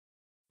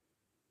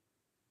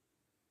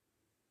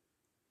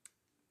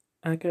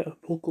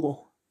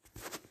Acapulco.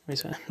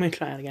 Let me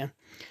try it again.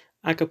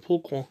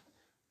 Acapulco,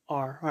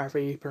 or however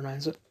you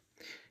pronounce it.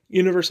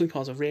 Universally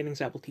positive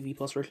ratings, Apple TV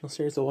Plus original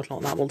series to watch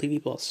on Apple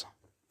TV Plus.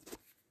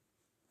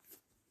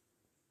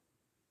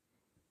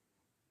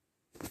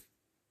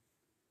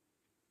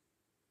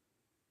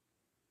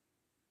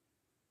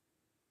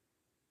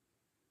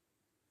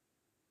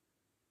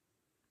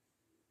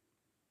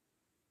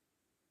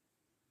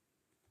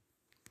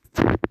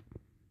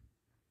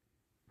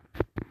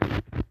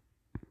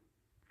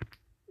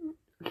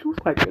 She was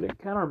quite good. It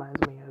kind of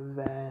reminds me of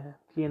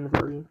Jane the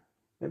Virgin.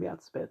 Maybe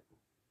that's a bit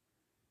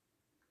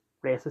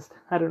racist.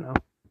 I don't know.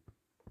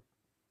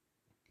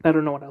 I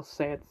don't know what else to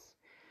say. It's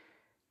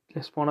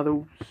just one of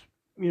those,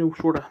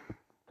 sort of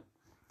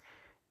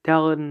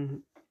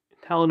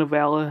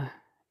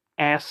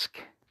telenovela-esque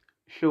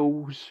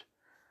shows.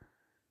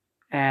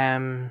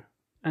 And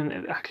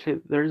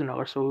actually, there's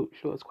another show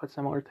that's quite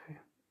similar to.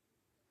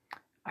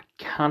 I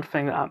can't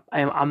think.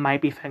 I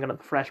might be thinking of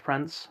the Fresh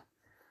Prince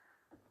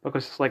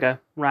because it's like a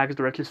rags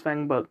to riches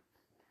thing. But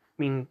I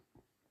mean,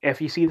 if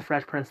you see the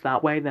Fresh Prince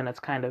that way, then it's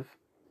kind of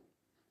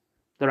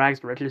the rags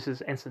to riches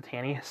is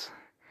instantaneous,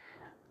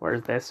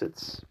 whereas this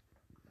it's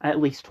at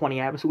least 20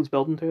 episodes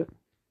built into it.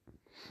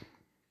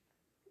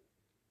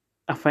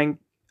 I think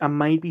I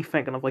might be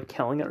thinking of like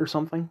Killing It or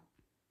something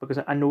because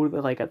I know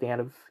that like at the end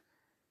of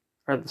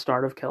or at the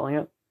start of Killing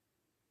It,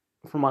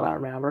 from what I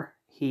remember,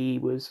 he's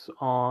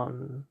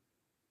in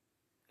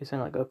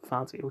like a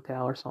fancy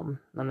hotel or something,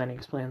 and then he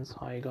explains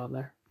how he got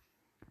there.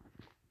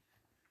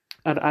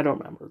 I don't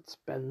remember. It's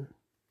been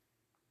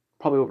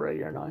probably over a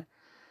year now.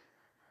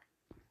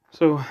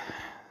 So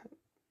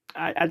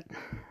I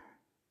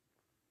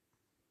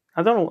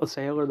don't know what to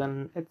say other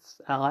than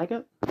I like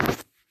it.